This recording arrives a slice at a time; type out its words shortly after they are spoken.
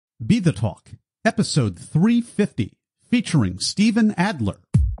Be the Talk, episode 350, featuring Stephen Adler.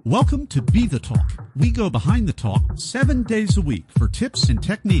 Welcome to Be the Talk. We go behind the talk 7 days a week for tips and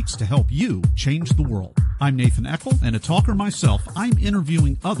techniques to help you change the world. I'm Nathan Eckel, and a talker myself. I'm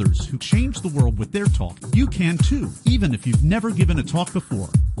interviewing others who change the world with their talk. You can too, even if you've never given a talk before.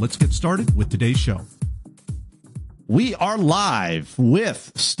 Let's get started with today's show. We are live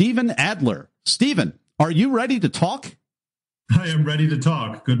with Stephen Adler. Stephen, are you ready to talk? I am ready to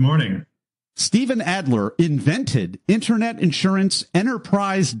talk. Good morning. Stephen Adler invented internet insurance,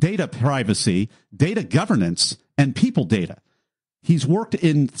 enterprise data privacy, data governance, and people data. He's worked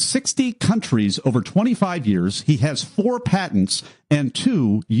in 60 countries over 25 years. He has 4 patents and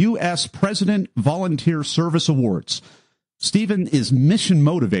 2 U.S. President Volunteer Service Awards. Stephen is mission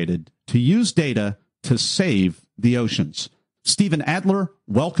motivated to use data to save the oceans. Stephen Adler,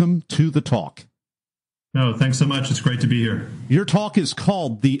 welcome to the talk. No, thanks so much. It's great to be here. Your talk is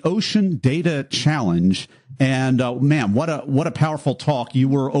called the Ocean Data Challenge. And man, what a powerful talk. You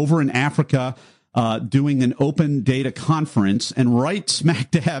were over in Africa doing an open data conference, and right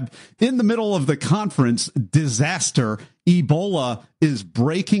smack dab in the middle of the conference, disaster. Ebola is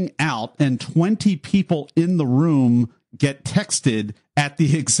breaking out, and 20 people in the room get texted at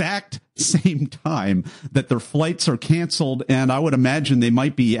the exact same time that their flights are canceled. And I would imagine they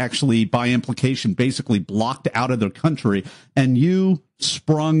might be actually, by implication, basically blocked out of their country. And you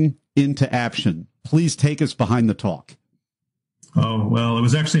sprung into action. Please take us behind the talk. Oh, well, it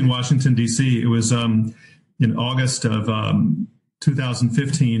was actually in Washington, D.C. It was in August of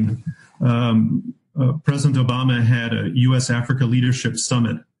 2015. President Obama had a U.S.-Africa Leadership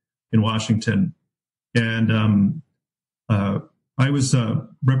Summit in Washington. And I was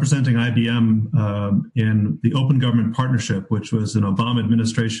representing IBM in the Open Government Partnership, which was an Obama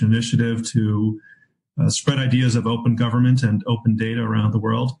administration initiative to spread ideas of open government and open data around the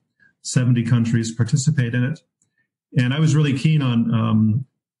world. 70 countries participate in it. And I was really keen on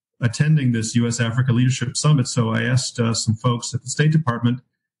attending this U.S.-Africa Leadership Summit, so I asked some folks at the State Department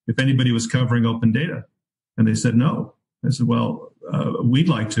if anybody was covering open data. And they said no. I said, well, we'd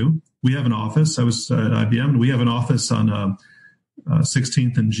like to. We have an office. I was at IBM, and we have an office on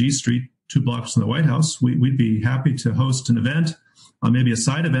 16th and G Street, 2 blocks from the White House. We'd be happy to host an event, maybe a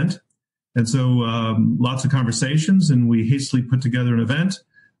side event. And so lots of conversations, and we hastily put together an event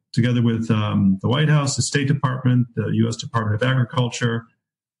together with the White House, the State Department, the U.S. Department of Agriculture.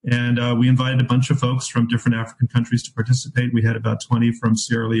 And we invited a bunch of folks from different African countries to participate. We had about 20 from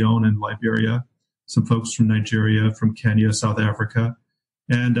Sierra Leone and Liberia, some folks from Nigeria, from Kenya, South Africa.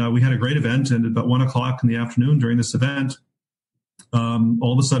 And we had a great event. And at about 1 o'clock in the afternoon during this event,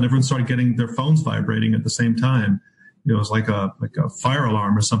 all of a sudden everyone started getting their phones vibrating at the same time. It was like a fire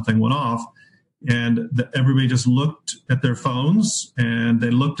alarm or something went off. And everybody just looked at their phones, and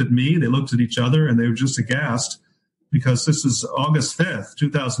they looked at me, they looked at each other, and they were just aghast because this is August 5th,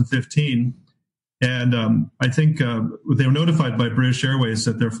 2015. And I think they were notified by British Airways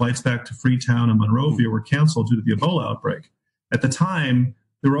that their flights back to Freetown and Monrovia were canceled due to the Ebola outbreak. At the time,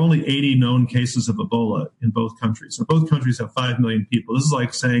 there were only 80 known cases of Ebola in both countries. So both countries have 5 million people. This is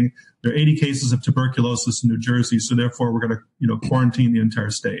like saying there are 80 cases of tuberculosis in New Jersey, so therefore we're going to quarantine the entire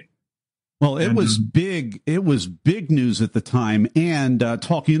state. Well, it was big. It was big news at the time. And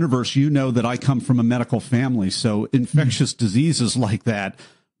Talk Universe, you know that I come from a medical family, so infectious diseases like that,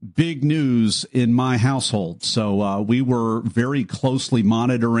 big news in my household. So we were very closely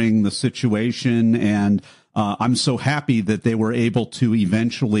monitoring the situation, and I'm so happy that they were able to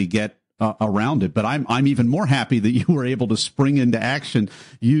eventually get around it. But I'm even more happy that you were able to spring into action,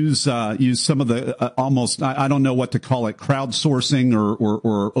 use some of the almost, I don't know what to call it, crowdsourcing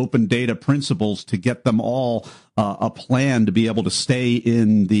or open data principles to get them all a plan to be able to stay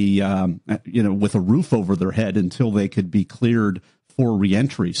in the with a roof over their head until they could be cleared for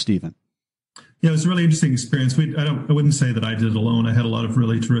reentry. Stephen. Yeah, it was a really interesting experience. I wouldn't say that I did it alone. I had a lot of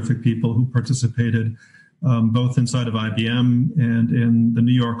really terrific people who participated, both inside of IBM and in the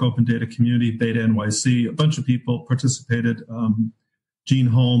New York open data community, Beta NYC. A bunch of people participated. Gene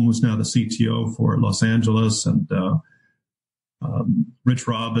Holm was now the CTO for Los Angeles, and Rich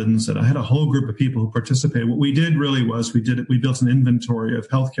Robbins, and I had a whole group of people who participated. What we did really was we built an inventory of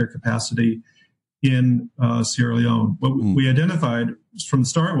healthcare capacity in Sierra Leone. What we identified from the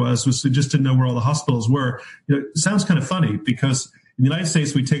start was we just didn't know where all the hospitals were. It sounds kind of funny because in the United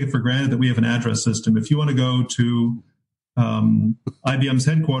States, we take it for granted that we have an address system. If you want to go to IBM's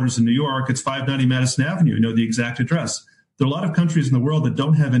headquarters in New York, it's 590 Madison Avenue. You know the exact address. There are a lot of countries in the world that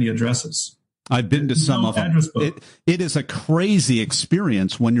don't have any addresses. I've been to some of them. It is a crazy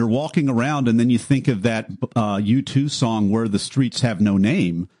experience when you're walking around and then you think of that U2 song, Where the Streets Have No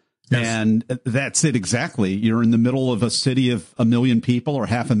Name. Yes. And that's it exactly. You're in the middle of a city of 1 million people or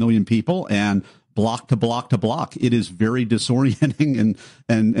 500,000 people, and block to block to block. It is very disorienting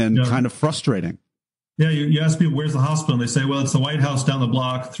and kind of frustrating. Yeah, you ask people, where's the hospital? And they say, well, it's the White House down the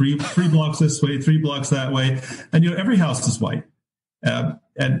block, three blocks this way, 3 blocks that way. And, every house is white.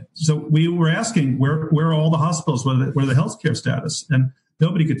 And so we were asking, where are all the hospitals? What are the healthcare status? And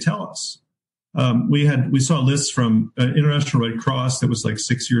nobody could tell us. We saw lists from International Red Cross that was like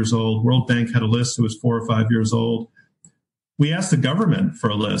 6 years old. World Bank had a list that was 4 or 5 years old. We asked the government for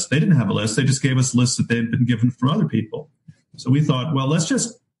a list. They didn't have a list. They just gave us lists that they'd been given from other people. So we thought, well,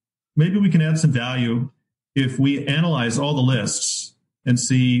 maybe we can add some value if we analyze all the lists and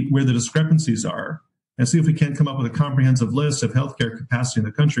see where the discrepancies are and see if we can come up with a comprehensive list of healthcare capacity in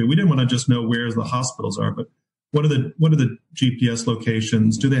the country. We didn't want to just know where the hospitals are, but what are the GPS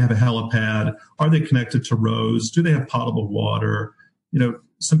locations? Do they have a helipad? Are they connected to roads? Do they have potable water?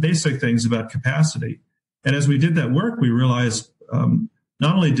 Some basic things about capacity. And as we did that work, we realized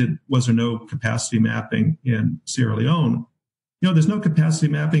not only was there no capacity mapping in Sierra Leone, there's no capacity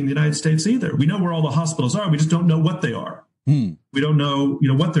mapping in the United States either. We know where all the hospitals are. We just don't know what they are. We don't know,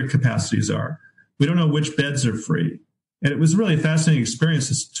 what their capacities are. We don't know which beds are free. And it was really a fascinating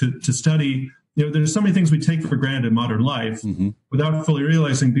experience to study. There's so many things we take for granted in modern life without fully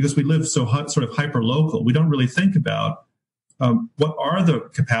realizing, because we live so sort of hyper local. We don't really think about what are the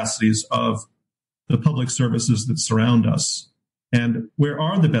capacities of the public services that surround us, and where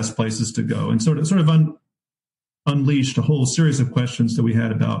are the best places to go, and sort of unleashed a whole series of questions that we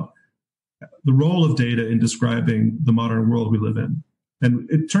had about the role of data in describing the modern world we live in. And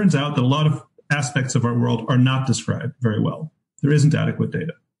it turns out that a lot of aspects of our world are not described very well. There isn't adequate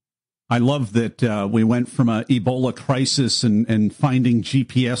data. I love that we went from an Ebola crisis and finding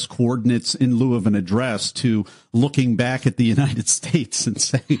GPS coordinates in lieu of an address to looking back at the United States and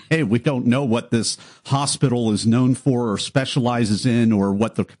saying, hey, we don't know what this hospital is known for or specializes in, or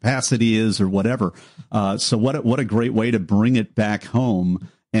what the capacity is, or whatever. So what a great way to bring it back home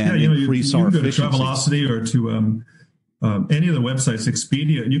and increase our efficiency. You can go to Travelocity or to any of the websites,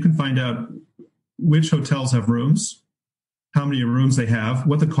 Expedia, and you can find out which hotels have rooms, how many rooms they have,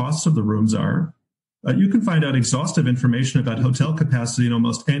 what the costs of the rooms are. You can find out exhaustive information about hotel capacity in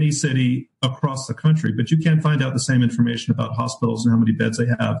almost any city across the country, but you can't find out the same information about hospitals and how many beds they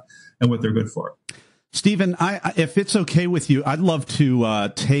have and what they're good for. Stephen, if it's okay with you, I'd love to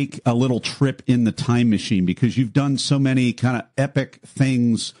take a little trip in the time machine, because you've done so many kind of epic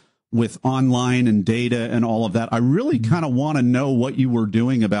things with online and data and all of that. I really kind of want to know what you were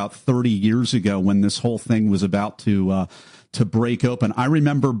doing about 30 years ago when this whole thing was about to break open. I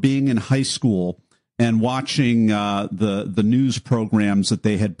remember being in high school and watching the news programs that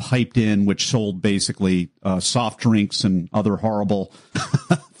they had piped in, which sold basically soft drinks and other horrible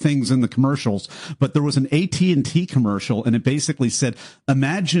things in the commercials. But there was an AT&T commercial, and it basically said,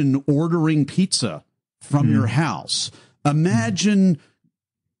 imagine ordering pizza from your house. Imagine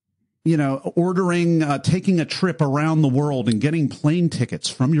ordering, taking a trip around the world and getting plane tickets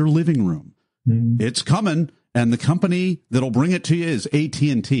from your living room. It's coming. And the company that'll bring it to you is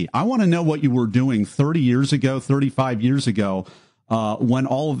AT&T. I want to know what you were doing 30 years ago, 35 years ago, when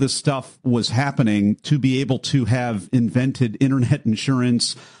all of this stuff was happening, to be able to have invented internet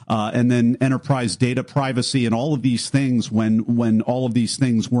insurance, and then enterprise data privacy and all of these things, when all of these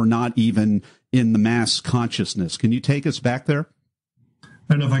things were not even in the mass consciousness. Can you take us back there?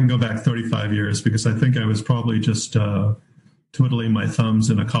 I don't know if I can go back 35 years, because I think I was probably just twiddling my thumbs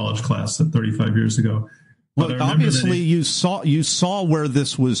in a college class 35 years ago. Well, obviously you saw where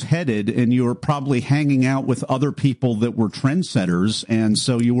this was headed, and you were probably hanging out with other people that were trendsetters, and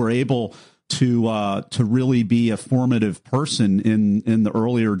so you were able to really be a formative person in the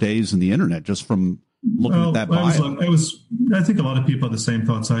earlier days in the internet, just from looking at that bio. I think a lot of people had the same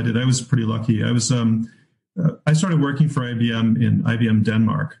thoughts I did. I was pretty lucky. I started working for IBM in IBM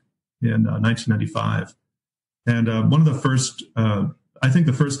Denmark in 1995, and one of the first. I think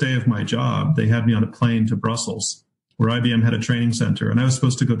the first day of my job, they had me on a plane to Brussels, where IBM had a training center. And I was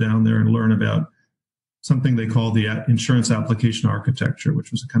supposed to go down there and learn about something they call the insurance application architecture,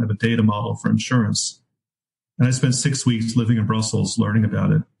 which was a kind of a data model for insurance. And I spent 6 weeks living in Brussels learning about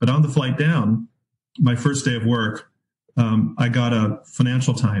it. But on the flight down, my first day of work, I got a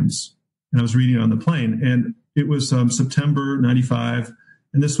Financial Times, and I was reading it on the plane. And it was September 95.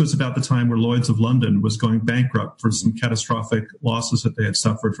 And this was about the time where Lloyd's of London was going bankrupt for some catastrophic losses that they had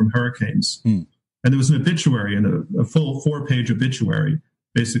suffered from hurricanes. And there was an obituary, and a full 4-page obituary,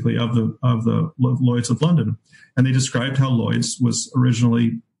 basically, of the Lloyd's of London. And they described how Lloyd's was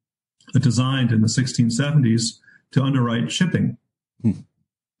originally designed in the 1670s to underwrite shipping.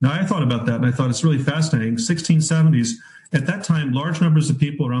 Now, I thought about that, and I thought it's really fascinating. 1670s, at that time, large numbers of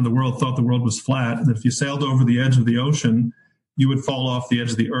people around the world thought the world was flat, and if you sailed over the edge of the ocean, you would fall off the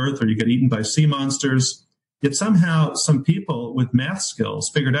edge of the earth or you get eaten by sea monsters. Yet somehow some people with math skills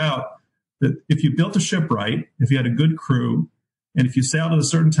figured out that if you built a ship right, if you had a good crew, and if you sailed at a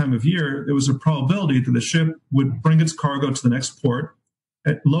certain time of year, there was a probability that the ship would bring its cargo to the next port,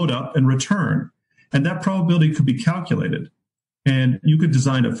 load up, and return. And that probability could be calculated. And you could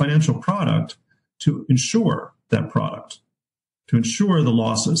design a financial product to insure that product, to insure the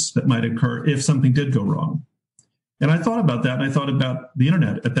losses that might occur if something did go wrong. And I thought about that, and I thought about the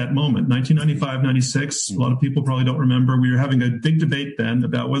internet at that moment, 1995, 96. A lot of people probably don't remember. We were having a big debate then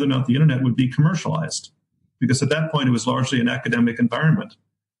about whether or not the internet would be commercialized, because at that point it was largely an academic environment.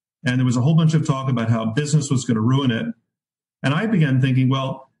 And there was a whole bunch of talk about how business was going to ruin it. And I began thinking,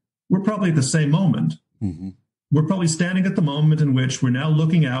 well, we're probably at the same moment. Mm-hmm. We're probably standing at the moment in which we're now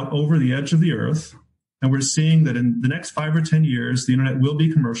looking out over the edge of the earth, and we're seeing that in the next 5 or 10 years, the internet will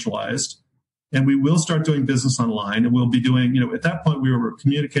be commercialized, and we will start doing business online, and we'll be doing, at that point, we were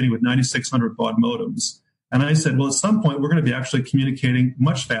communicating with 9,600 baud modems. And I said, well, at some point, we're going to be actually communicating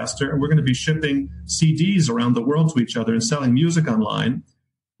much faster, and we're going to be shipping CDs around the world to each other and selling music online.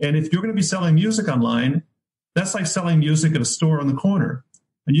 And if you're going to be selling music online, that's like selling music at a store on the corner.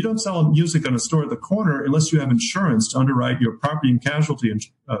 And you don't sell music on a store at the corner unless you have insurance to underwrite your property and casualty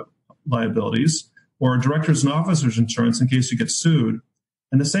liabilities, or directors and officers insurance in case you get sued.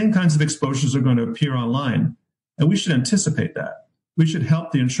 And the same kinds of exposures are going to appear online. And we should anticipate that. We should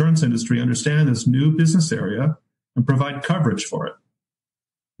help the insurance industry understand this new business area and provide coverage for it.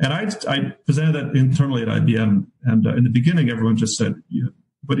 And I presented that internally at IBM. And in the beginning, everyone just said,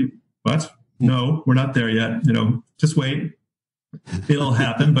 what? No, we're not there yet. Just wait. It'll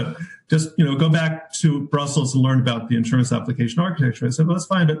happen, but just, go back to Brussels and learn about the insurance application architecture. I said, well, that's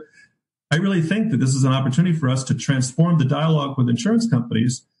fine, but I really think that this is an opportunity for us to transform the dialogue with insurance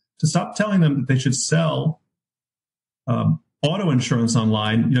companies, to stop telling them that they should sell auto insurance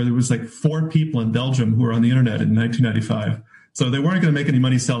online. There was like 4 people in Belgium who were on the internet in 1995. So they weren't going to make any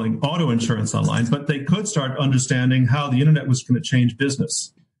money selling auto insurance online, but they could start understanding how the internet was going to change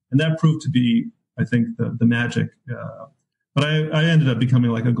business. And that proved to be, I think, the magic. But I ended up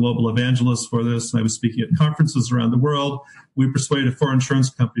becoming like a global evangelist for this. And I was speaking at conferences around the world. We persuaded 4 insurance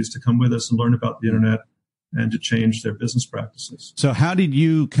companies to come with us and learn about the internet and to change their business practices. So how did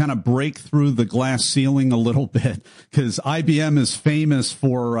you kind of break through the glass ceiling a little bit? Because IBM is famous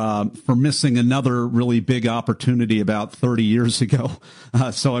for missing another really big opportunity about 30 years ago.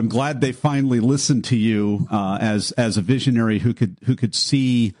 So I'm glad they finally listened to you as a visionary who could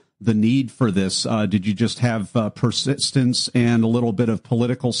see the need for this. Did you just have persistence and a little bit of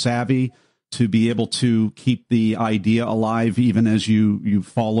political savvy to be able to keep the idea alive, even as you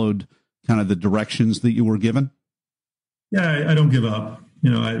followed kind of the directions that you were given? Yeah, I don't give up.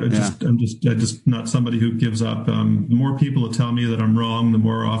 I'm just not somebody who gives up. The more people will tell me that I'm wrong, the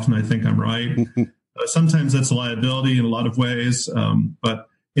more often I think I'm right. Sometimes that's a liability in a lot of ways. But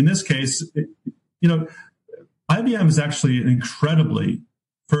in this case, IBM is actually an incredibly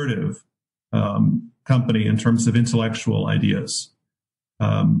furtive company in terms of intellectual ideas.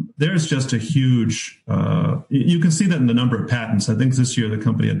 There's just a huge, you can see that in the number of patents. I think this year the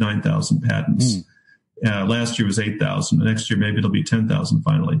company had 9,000 patents. Last year was 8,000. The next year maybe it'll be 10,000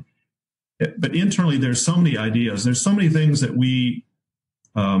 finally. But internally, there's so many ideas. There's so many things that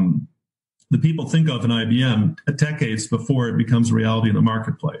the people think of in IBM decades before it becomes a reality in the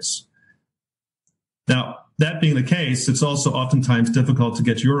marketplace. Now, that being the case, it's also oftentimes difficult to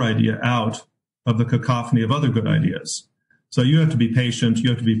get your idea out of the cacophony of other good ideas. So you have to be patient, you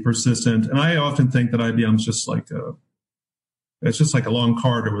have to be persistent. And I often think that IBM is just like a long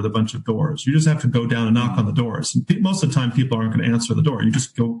corridor with a bunch of doors. You just have to go down and knock on the doors. And most of the time, people aren't going to answer the door. You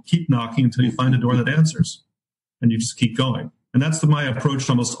just keep knocking until you find a door that answers, and you just keep going. And that's my approach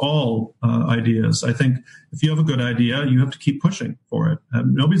to almost all ideas. I think if you have a good idea, you have to keep pushing for it.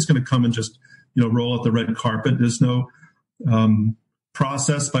 Nobody's going to come and just roll out the red carpet. There's no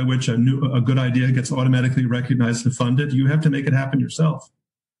process by which a good idea gets automatically recognized and funded. You have to make it happen yourself.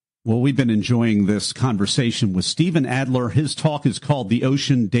 Well, we've been enjoying this conversation with Stephen Adler. His talk is called The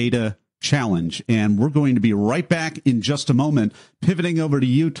Ocean Data Challenge, and we're going to be right back in just a moment, pivoting over to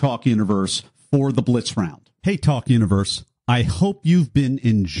you, Talk Universe, for the Blitz Round. Hey, Talk Universe. I hope you've been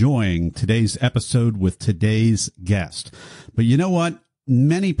enjoying today's episode with today's guest. But you know what?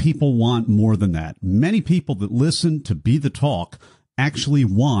 Many people want more than that. Many people that listen to Be the Talk actually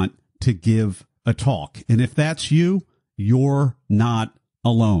want to give a talk. And if that's you, you're not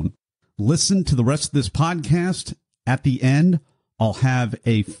alone. Listen to the rest of this podcast. At the end, I'll have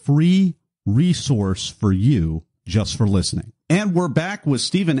a free resource for you just for listening. And we're back with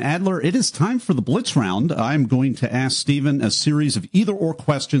Stephen Adler. It is time for the Blitz Round. I'm going to ask Stephen a series of either-or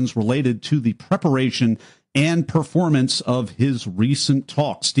questions related to the preparation and performance of his recent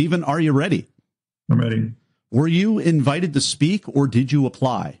talk. Stephen, are you ready? I'm ready. Were you invited to speak or did you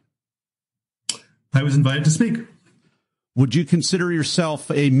apply? I was invited to speak. Would you consider yourself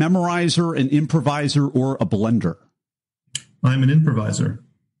a memorizer, an improviser, or a blender? I'm an improviser.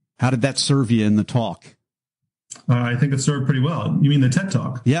 How did that serve you in the talk? I think it served pretty well. You mean the TED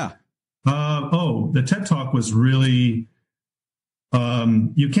Talk? Yeah. The TED Talk was really,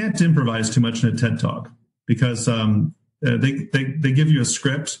 you can't improvise too much in a TED Talk because they give you a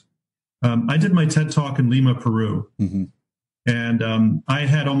script. I did my TED Talk in Lima, Peru, and I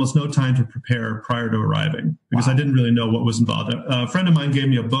had almost no time to prepare prior to arriving because I didn't really know what was involved. A friend of mine gave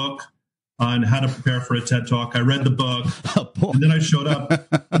me a book on how to prepare for a TED Talk. I read the book, and then I showed up.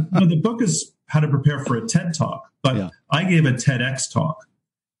 The book is how to prepare for a TED Talk, but I gave a TEDx talk.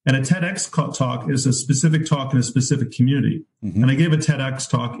 And a TEDx talk is a specific talk in a specific community. And I gave a TEDx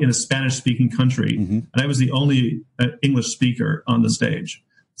talk in a Spanish-speaking country, and I was the only English speaker on the stage.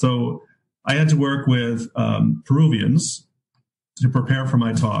 So I had to work with Peruvians to prepare for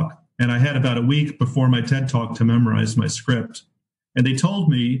my talk. And I had about a week before my TED Talk to memorize my script. And they told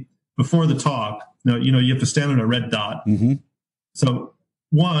me before the talk, you have to stand on a red dot. So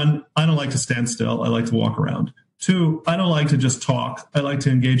one, I don't like to stand still. I like to walk around. Two, I don't like to just talk. I like to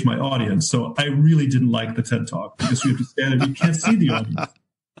engage my audience. So I really didn't like the TED Talk because you have to stand and you can't see the audience.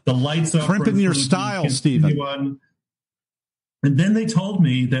 The lights up. Crimping your style, Stephen. And then they told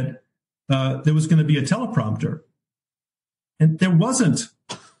me that there was going to be a teleprompter. And there wasn't.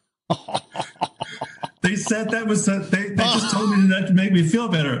 They said that was they just told me that to make me feel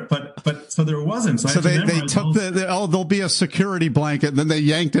better, but so there wasn't. So they took there'll be a security blanket, and then they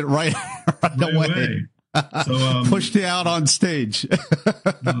yanked it right away. So pushed you out on stage.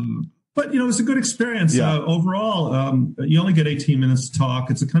 But it's a good experience overall. You only get 18 minutes to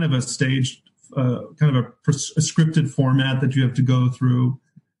talk. It's a kind of a staged, kind of a scripted format that you have to go through.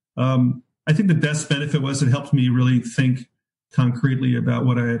 I think the best benefit was it helped me really think concretely about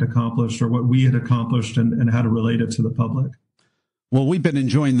what I had accomplished or what we had accomplished and how to relate it to the public. Well, we've been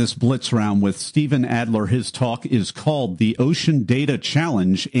enjoying this Blitz Round with Stephen Adler. His talk is called The Ocean Data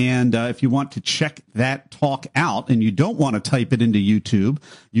Challenge. And if you want to check that talk out and you don't want to type it into YouTube,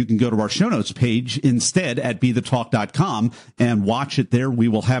 you can go to our show notes page instead at BeTheTalk.com and watch it there. We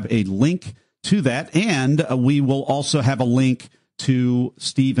will have a link to that. And we will also have a link to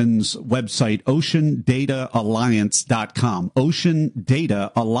Stephen's website, oceandataalliance.com,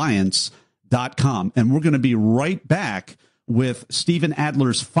 oceandataalliance.com. And we're going to be right back with Stephen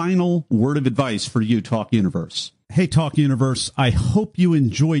Adler's final word of advice for you, Talk Universe. Hey, Talk Universe, I hope you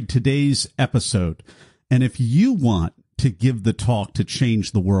enjoyed today's episode. And if you want to give the talk to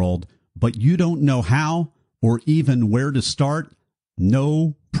change the world, but you don't know how or even where to start,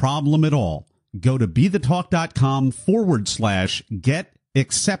 no problem at all. Go to BeTheTalk.com/get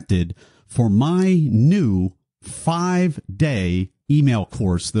accepted for my new 5-day email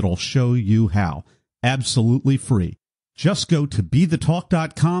course that'll show you how. Absolutely free. Just go to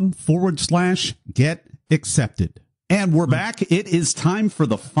BeTheTalk.com/get accepted. And we're back. It is time for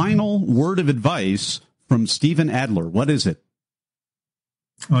the final word of advice from Stephen Adler. What is it?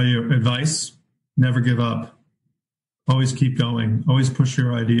 Your advice? Never give up. Always keep going. Always push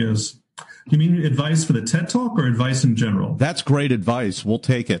your ideas. You mean advice for the TED Talk or advice in general? That's great advice. We'll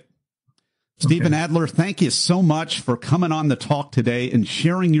take it. Stephen Adler, thank you so much for coming on the talk today and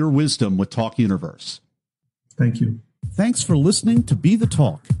sharing your wisdom with Talk Universe. Thank you. Thanks for listening to Be the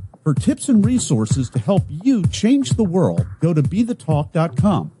Talk. For tips and resources to help you change the world, go to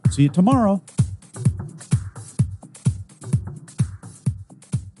BeTheTalk.com. See you tomorrow.